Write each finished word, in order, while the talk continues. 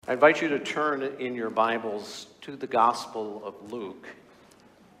I invite you to turn in your Bibles to the Gospel of Luke.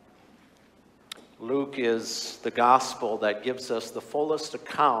 Luke is the gospel that gives us the fullest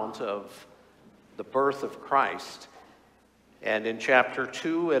account of the birth of Christ. And in chapter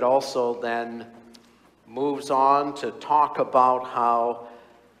 2, it also then moves on to talk about how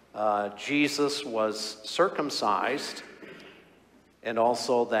Jesus was circumcised and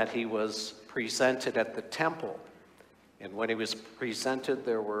also that he was presented at the temple. And when he was presented,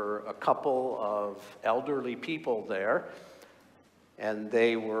 there were a couple of elderly people there, and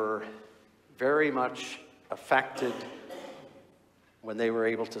they were very much affected when they were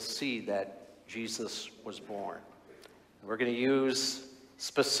able to see that Jesus was born. We're going to use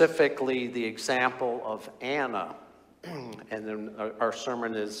specifically the example of Anna, and then our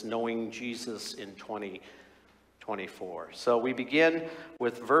sermon is Knowing Jesus in 2024. So we begin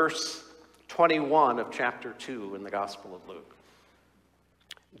with verse 21 of chapter 2 in the Gospel of Luke.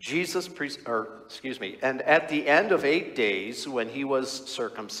 And at the end of 8 days, when he was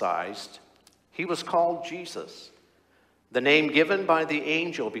circumcised, he was called Jesus, the name given by the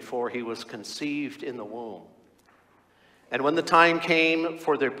angel before he was conceived in the womb. And when the time came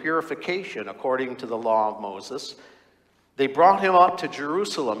for their purification according to the law of Moses, they brought him up to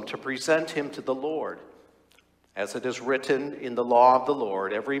Jerusalem to present him to the Lord. As it is written in the law of the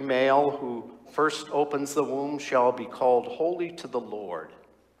Lord, every male who first opens the womb shall be called holy to the Lord,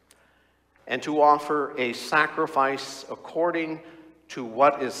 and to offer a sacrifice according to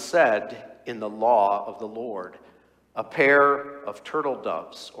what is said in the law of the Lord, a pair of turtle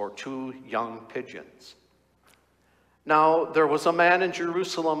doves or 2 young pigeons. Now there was a man in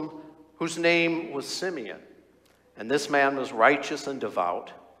Jerusalem whose name was Simeon, and this man was righteous and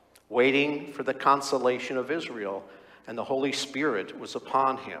devout, waiting for the consolation of Israel, and the Holy Spirit was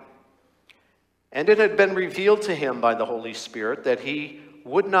upon him. And it had been revealed to him by the Holy Spirit that he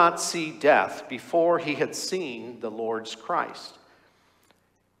would not see death before he had seen the Lord's Christ.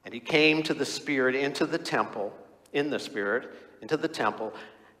 And he came to the Spirit into the temple,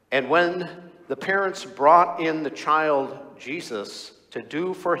 and when the parents brought in the child Jesus to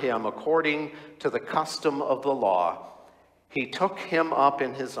do for him according to the custom of the law, he took him up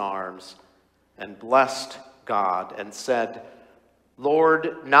in his arms and blessed God and said,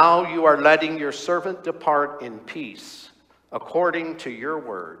 Lord, now you are letting your servant depart in peace, according to your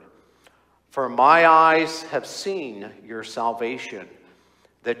word. For my eyes have seen your salvation,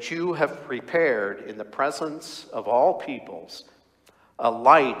 that you have prepared in the presence of all peoples, a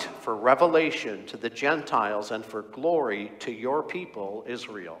light for revelation to the Gentiles and for glory to your people,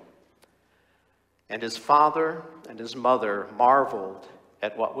 Israel. And his father and his mother marveled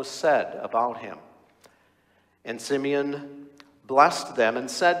at what was said about him. And Simeon blessed them and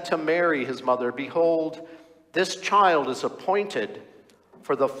said to Mary, his mother, Behold, this child is appointed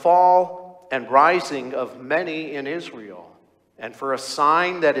for the fall and rising of many in Israel, and for a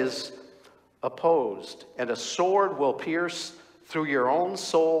sign that is opposed, and a sword will pierce through your own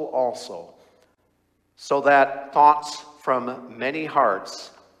soul also, so that thoughts from many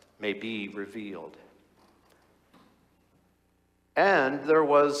hearts may be revealed. And there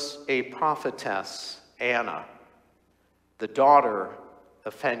was a prophetess, Anna, the daughter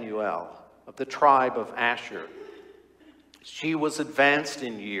of Phanuel, of the tribe of Asher. She was advanced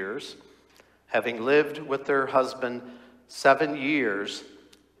in years, having lived with her husband 7 years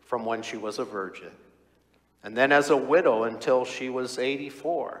from when she was a virgin, and then as a widow until she was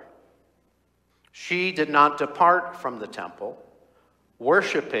 84. She did not depart from the temple,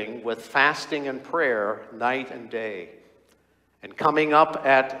 worshiping with fasting and prayer night and day. And coming up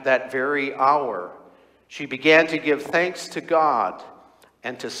at that very hour, she began to give thanks to God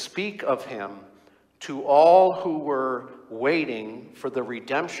and to speak of him to all who were waiting for the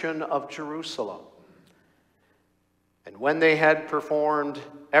redemption of Jerusalem. And when they had performed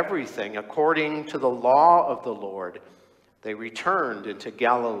everything according to the law of the Lord, they returned into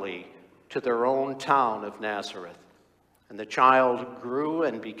Galilee to their own town of Nazareth. And the child grew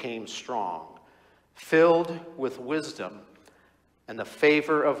and became strong, filled with wisdom, and the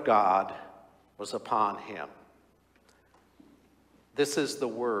favor of God was upon him. This is the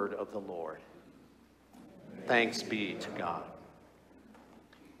word of the Lord. Thanks be to God.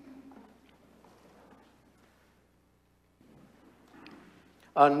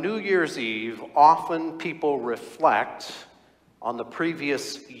 On New Year's Eve, often people reflect on the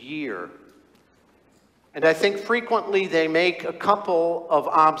previous year. And I think frequently they make a couple of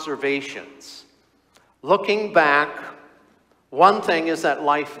observations. Looking back, one thing is that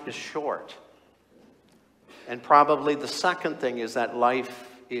life is short. And probably the second thing is that life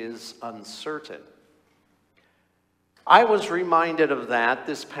is uncertain. I was reminded of that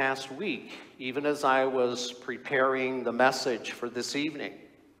this past week, even as I was preparing the message for this evening.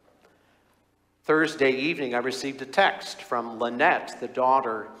 Thursday evening, I received a text from Lynette, the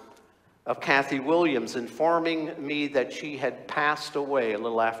daughter of Kathy Williams, informing me that she had passed away a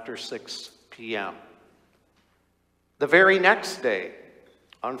little after 6 p.m. The very next day,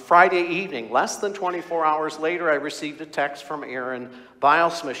 on Friday evening, less than 24 hours later, I received a text from Aaron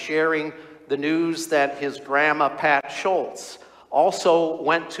Bilesma sharing the news that his grandma, Pat Schultz, also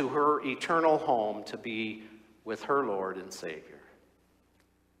went to her eternal home to be with her Lord and Savior.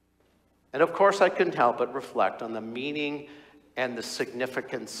 And of course, I couldn't help but reflect on the meaning and the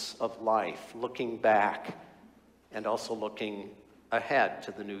significance of life, looking back and also looking ahead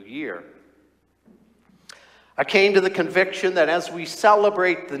to the new year. I came to the conviction that as we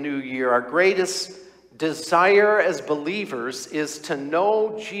celebrate the new year, our greatest desire as believers is to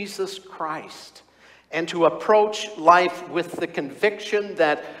know Jesus Christ and to approach life with the conviction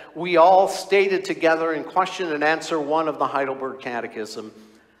that we all stated together in question and answer 1 of the Heidelberg Catechism,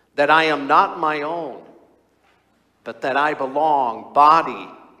 that I am not my own, but that I belong, body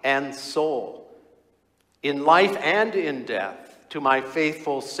and soul, in life and in death, to my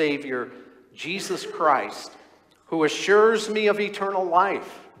faithful Savior, Jesus Christ, who assures me of eternal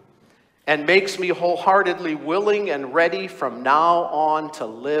life and makes me wholeheartedly willing and ready from now on to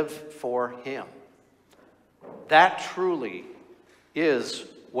live for Him. That truly is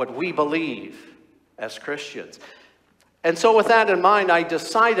what we believe as Christians. And so with that in mind, I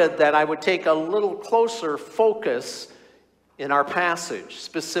decided that I would take a little closer focus in our passage,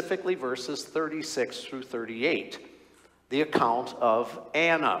 specifically verses 36 through 38, the account of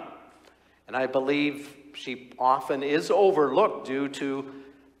Anna. And I believe she often is overlooked due to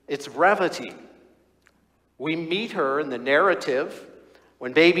its brevity. We meet her in the narrative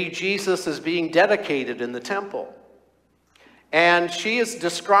when baby Jesus is being dedicated in the temple. And she is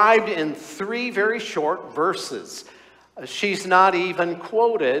described in 3 very short verses. She's not even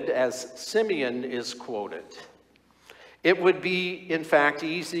quoted as Simeon is quoted. It would be, in fact,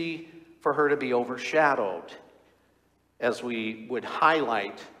 easy for her to be overshadowed as we would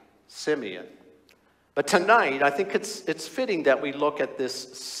highlight Simeon. But tonight, I think it's fitting that we look at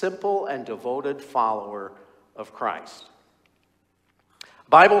this simple and devoted follower of Christ.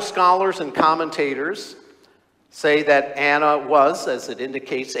 Bible scholars and commentators say that Anna was, as it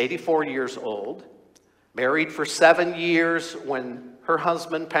indicates, 84 years old, married for 7 years when her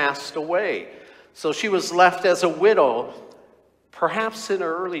husband passed away. So she was left as a widow, perhaps in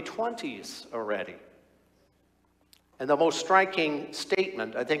her early 20s already. And the most striking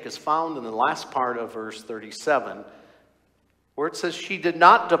statement, I think, is found in the last part of verse 37, where it says, she did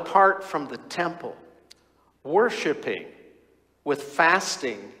not depart from the temple, worshiping with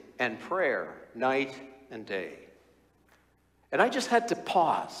fasting and prayer night and day. And I just had to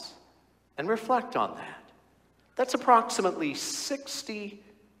pause and reflect on that. That's approximately 60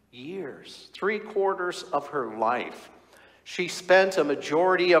 years, 3/4 of her life. She spent a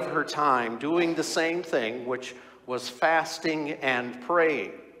majority of her time doing the same thing, which was fasting and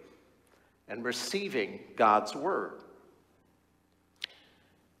praying and receiving God's word.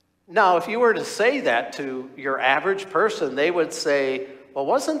 Now, if you were to say that to your average person, they would say, well,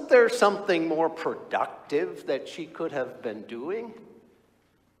 wasn't there something more productive that she could have been doing?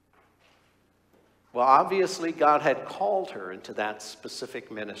 Well, obviously, God had called her into that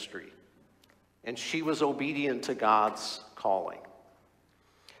specific ministry, and she was obedient to God's calling.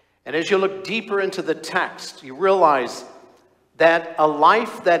 And as you look deeper into the text, you realize that a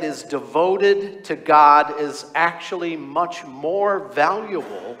life that is devoted to God is actually much more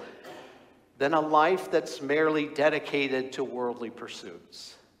valuable than a life that's merely dedicated to worldly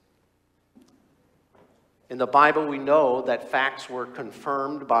pursuits. In the Bible, we know that facts were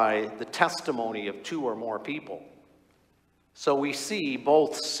confirmed by the testimony of 2 or more people. So we see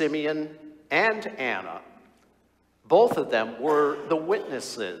both Simeon and Anna, both of them were the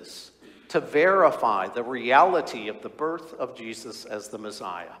witnesses to verify the reality of the birth of Jesus as the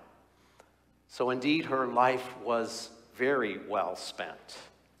Messiah. So indeed, her life was very well spent.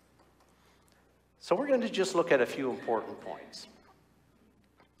 So we're going to just look at a few important points.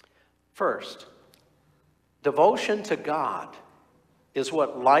 First, devotion to God is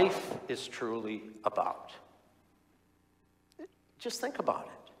what life is truly about. Just think about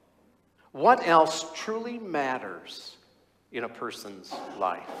it. What else truly matters in a person's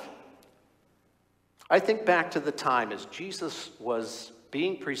life? I think back to the time as Jesus was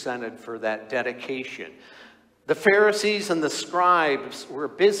being presented for that dedication. The Pharisees and the scribes were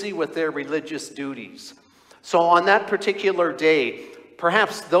busy with their religious duties. So on that particular day,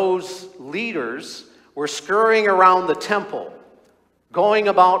 perhaps those leaders were scurrying around the temple, going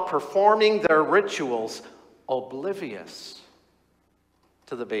about performing their rituals, oblivious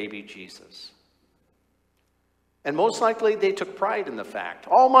to the baby Jesus. And most likely they took pride in the fact,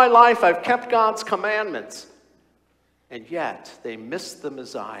 all my life I've kept God's commandments. And yet they missed the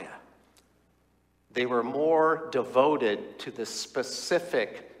Messiah. They were more devoted to the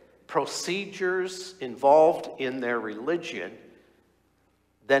specific procedures involved in their religion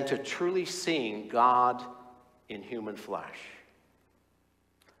than to truly seeing God in human flesh.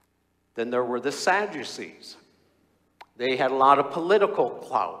 Then there were the Sadducees. They had a lot of political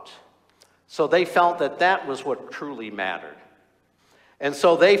clout, so they felt that that was what truly mattered. And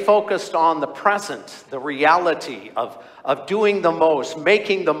so they focused on the present, the reality of doing the most,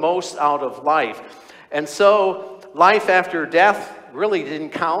 making the most out of life. And so life after death really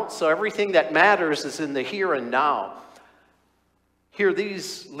didn't count, so everything that matters is in the here and now. Here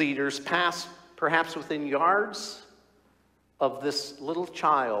these leaders passed perhaps within yards of this little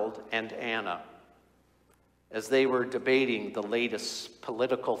child and Anna as they were debating the latest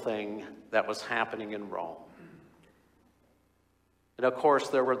political thing that was happening in Rome. And of course,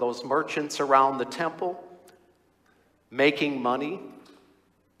 there were those merchants around the temple making money,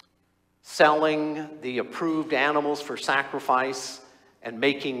 selling the approved animals for sacrifice and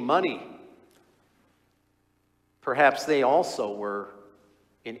making money. Perhaps they also were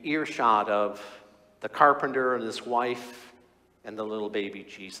in earshot of the carpenter and his wife and the little baby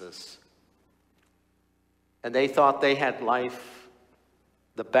Jesus. And they thought they had life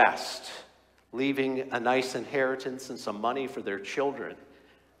the best, leaving a nice inheritance and some money for their children.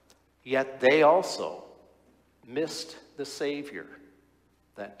 Yet they also missed the Savior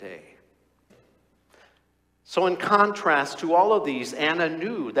that day. So in contrast to all of these, Anna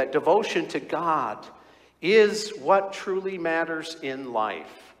knew that devotion to God is what truly matters in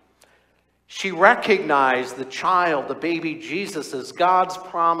life. She recognized the child, the baby Jesus, as God's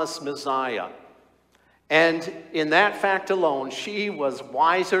promised Messiah. And in that fact alone, she was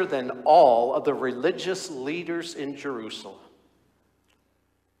wiser than all of the religious leaders in Jerusalem.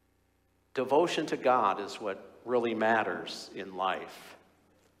 Devotion to God is what really matters in life.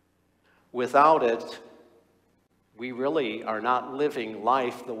 Without it, we really are not living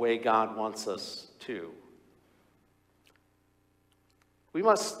life the way God wants us to. We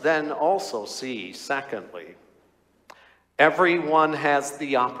must then also see, secondly, everyone has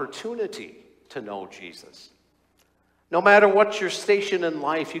the opportunity to know Jesus. No matter what your station in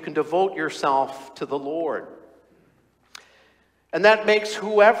life, you can devote yourself to the Lord. And that makes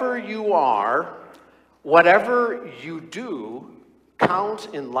whoever you are, whatever you do, count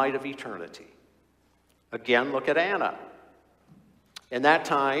in light of eternity. Again, look at Anna. In that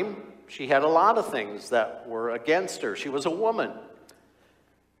time, she had a lot of things that were against her. She was a woman.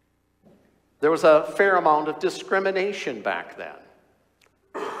 There was a fair amount of discrimination back then.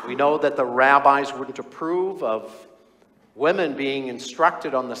 We know that the rabbis wouldn't approve of women being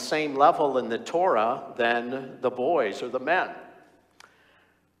instructed on the same level in the Torah than the boys or the men.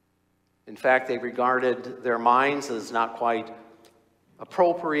 In fact, they regarded their minds as not quite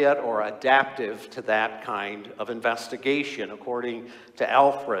appropriate or adaptive to that kind of investigation, according to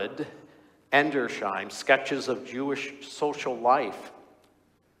Alfred Endersheim, Sketches of Jewish Social Life.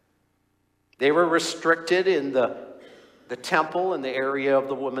 They were restricted in the temple and the area of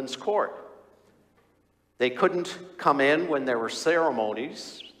the women's court. They couldn't come in when there were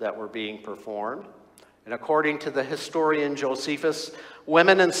ceremonies that were being performed. And according to the historian Josephus,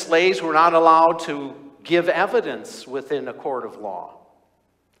 women and slaves were not allowed to give evidence within a court of law.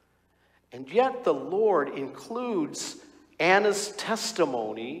 And yet the Lord includes Anna's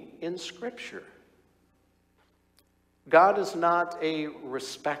testimony in Scripture. God is not a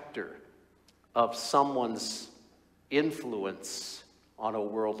respecter of someone's influence on a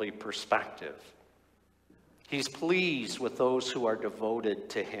worldly perspective. He's pleased with those who are devoted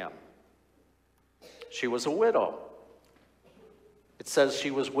to him. She was a widow. It says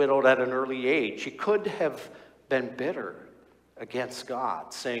she was widowed at an early age. She could have been bitter against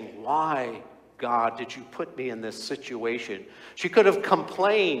God, saying, "Why, God, did you put me in this situation?" She could have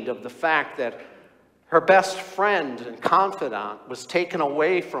complained of the fact that her best friend and confidant was taken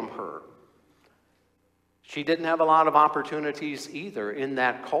away from her. She didn't have a lot of opportunities either in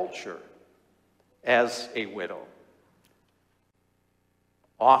that culture as a widow.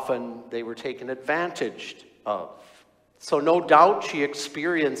 Often they were taken advantage of. So no doubt she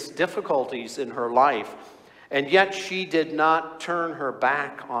experienced difficulties in her life, and yet she did not turn her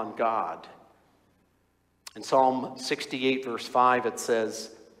back on God. In Psalm 68, verse 5, it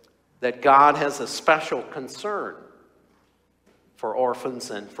says that God has a special concern for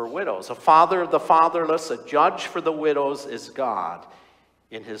orphans and for widows. A father of the fatherless, a judge for the widows is God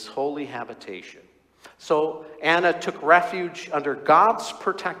in his holy habitation. So Anna took refuge under God's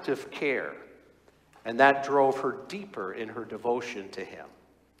protective care, and that drove her deeper in her devotion to him.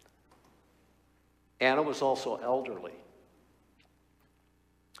 Anna was also elderly.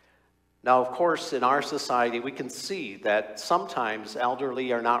 Now, of course, in our society, we can see that sometimes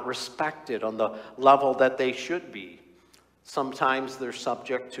elderly are not respected on the level that they should be. Sometimes they're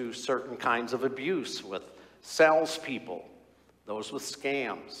subject to certain kinds of abuse with salespeople, those with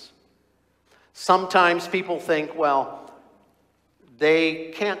scams. Sometimes people think, well,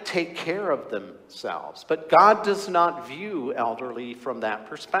 they can't take care of themselves. But God does not view elderly from that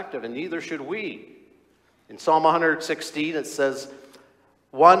perspective, and neither should we. In Psalm 116, it says,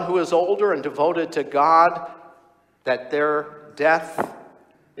 one who is older and devoted to God, that their death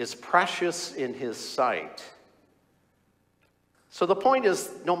is precious in his sight. So the point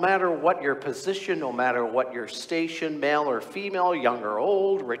is, no matter what your position, no matter what your station, male or female, young or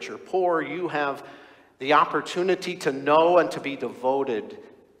old, rich or poor, you have the opportunity to know and to be devoted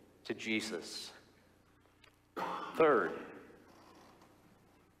to Jesus. Third,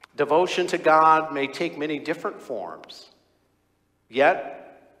 devotion to God may take many different forms, yet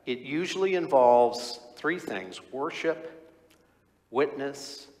it usually involves three things: worship,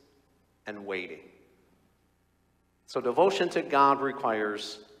 witness, and waiting. So devotion to God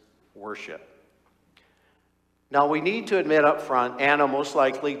requires worship. Now we need to admit up front, Anna most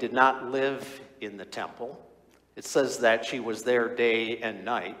likely did not live in the temple. It says that she was there day and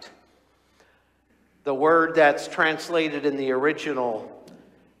night. The word that's translated in the original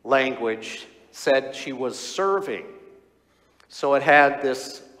language said she was serving. So it had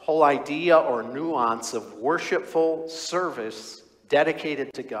this whole idea or nuance of worshipful service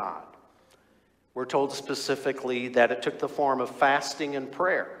dedicated to God. We're told specifically that it took the form of fasting and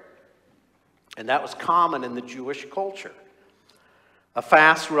prayer. And that was common in the Jewish culture. A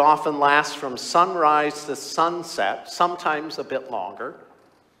fast would often last from sunrise to sunset, sometimes a bit longer.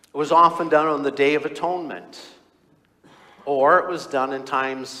 It was often done on the Day of Atonement, or it was done in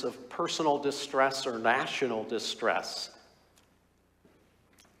times of personal distress or national distress.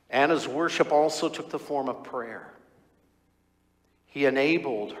 Anna's worship also took the form of prayer. He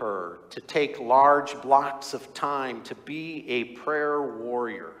enabled her to take large blocks of time to be a prayer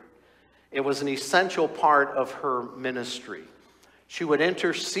warrior. It was an essential part of her ministry. She would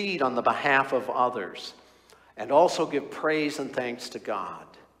intercede on the behalf of others and also give praise and thanks to God.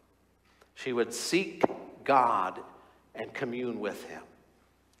 She would seek God and commune with him.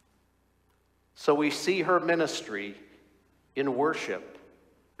 So we see her ministry in worship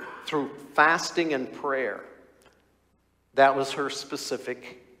through fasting and prayer. That was her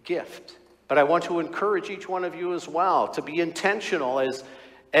specific gift. But I want to encourage each one of you as well to be intentional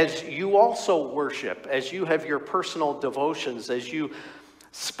as you also worship, as you have your personal devotions, as you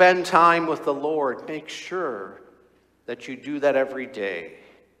spend time with the Lord. Make sure that you do that every day.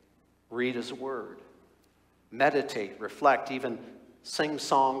 Read his word. Meditate, reflect, even sing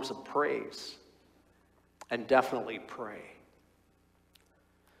songs of praise. And definitely pray.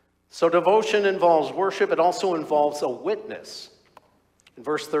 So devotion involves worship. It also involves a witness. In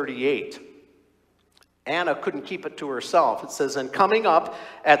verse 38, Anna couldn't keep it to herself. It says, and coming up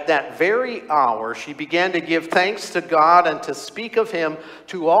at that very hour, she began to give thanks to God and to speak of him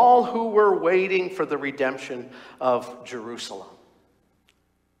to all who were waiting for the redemption of Jerusalem.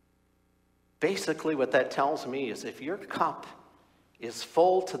 Basically, what that tells me is if your cup is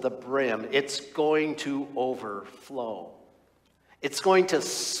full to the brim, it's going to overflow. It's going to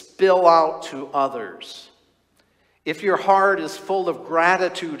spill out to others. If your heart is full of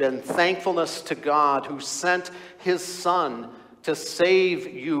gratitude and thankfulness to God who sent his Son to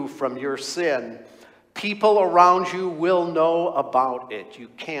save you from your sin, people around you will know about it. You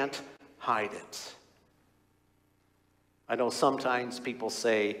can't hide it. I know sometimes people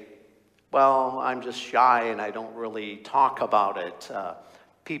say, well, I'm just shy and I don't really talk about it.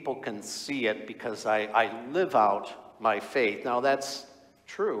 People can see it because I live out my faith. Now that's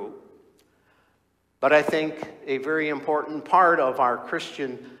true, but I think a very important part of our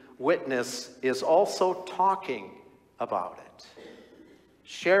Christian witness is also talking about it,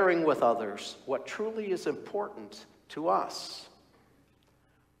 sharing with others what truly is important to us.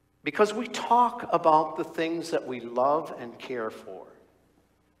 Because we talk about the things that we love and care for.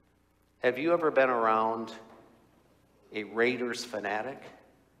 Have you ever been around a Raiders fanatic?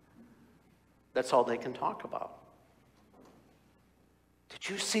 That's all they can talk about. Did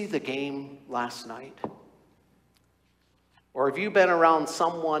you see the game last night? Or have you been around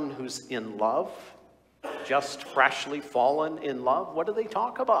someone who's in love, just freshly fallen in love, what do they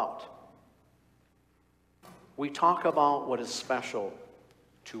talk about? We talk about what is special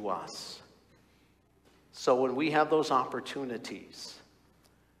to us. So when we have those opportunities,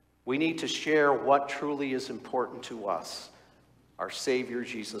 we need to share what truly is important to us, our Savior,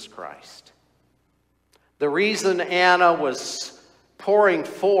 Jesus Christ. The reason Anna was pouring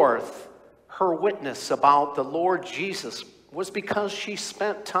forth her witness about the Lord Jesus was because she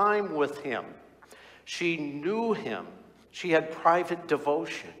spent time with him. She knew him. She had private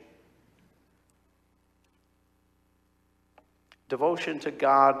devotion. Devotion to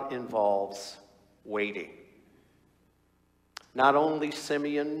God involves waiting. Not only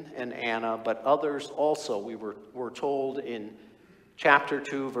Simeon and Anna, but others also, we were told in chapter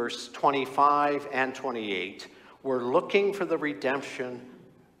 2, verse 25 and 28, were looking for the redemption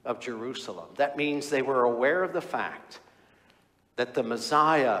of Jerusalem. That means they were aware of the fact that the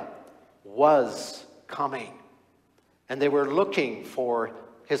Messiah was coming, and they were looking for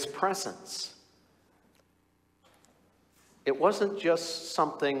his presence. It wasn't just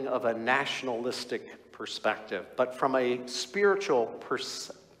something of a nationalistic perspective, but from a spiritual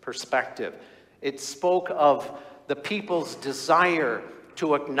perspective. It spoke of the people's desire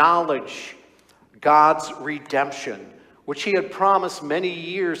to acknowledge God's redemption, which he had promised many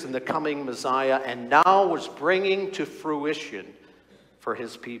years in the coming Messiah, and now was bringing to fruition for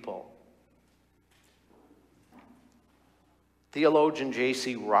his people. Theologian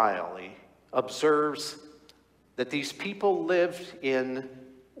J.C. Ryle observes that these people lived in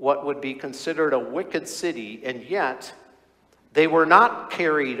what would be considered a wicked city, and yet they were not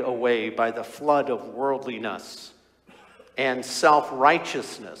carried away by the flood of worldliness and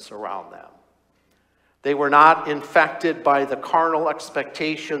self-righteousness around them. They were not infected by the carnal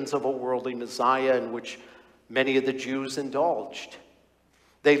expectations of a worldly Messiah in which many of the Jews indulged.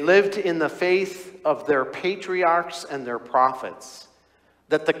 They lived in the faith of their patriarchs and their prophets,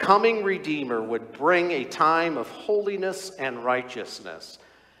 that the coming Redeemer would bring a time of holiness and righteousness,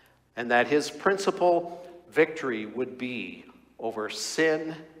 and that his principal victory would be over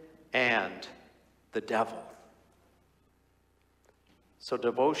sin and the devil. So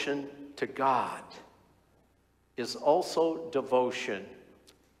devotion to God is also devotion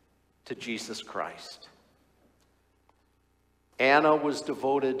to Jesus Christ. Anna was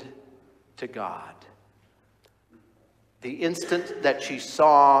devoted to God. The instant that she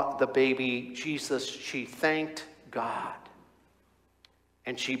saw the baby Jesus, she thanked God.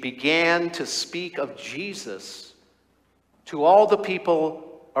 And she began to speak of Jesus to all the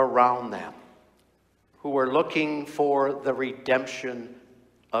people around them who were looking for the redemption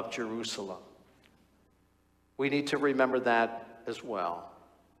of Jerusalem. We need to remember that as well.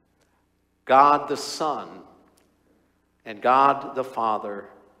 God the Son and God the Father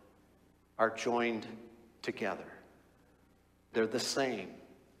are joined together. They're the same.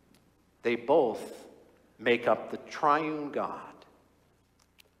 They both make up the triune God.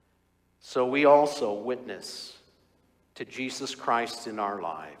 So we also witness to Jesus Christ in our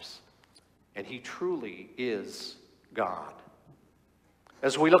lives, and he truly is God.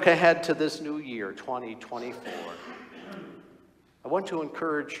 As we look ahead to this new year, 2024, I want to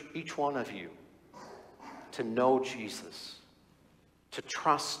encourage each one of you to know Jesus, to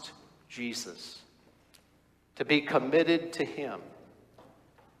trust Jesus, to be committed to him,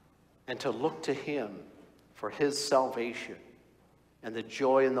 and to look to him for his salvation and the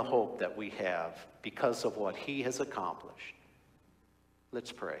joy and the hope that we have because of what he has accomplished.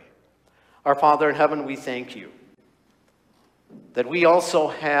 Let's pray. Our Father in heaven, we thank you that we also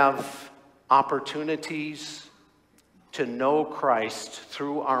have opportunities to know Christ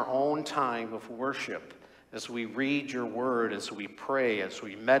through our own time of worship, as we read your word, as we pray, as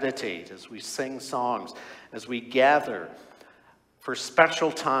we meditate, as we sing songs, as we gather for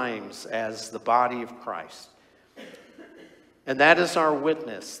special times as the body of Christ. And that is our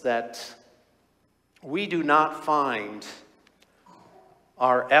witness, that we do not find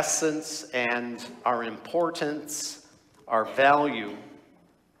our essence and our importance, our value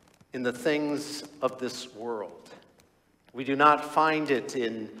in the things of this world. We do not find it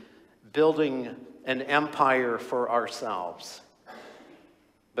in building an empire for ourselves,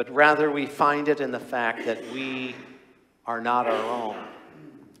 but rather we find it in the fact that we are not our own,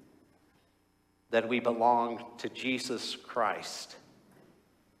 that we belong to Jesus Christ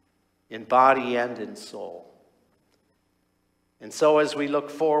in body and in soul. And so as we look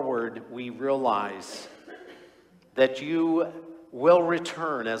forward, we realize that you will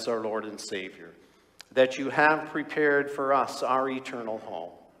return as our Lord and Savior, that you have prepared for us our eternal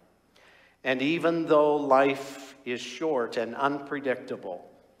home. And even though life is short and unpredictable,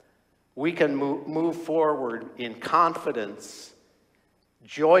 we can move forward in confidence,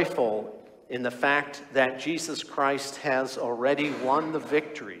 joyful in the fact that Jesus Christ has already won the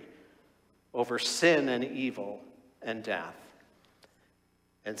victory over sin and evil and death.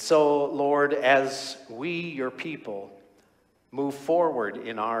 And so, Lord, as we, your people, move forward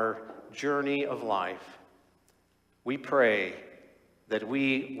in our journey of life, we pray that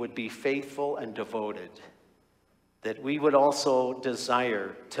we would be faithful and devoted, that we would also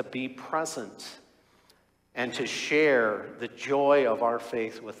desire to be present and to share the joy of our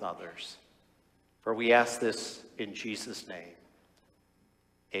faith with others. For we ask this in Jesus' name.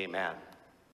 Amen.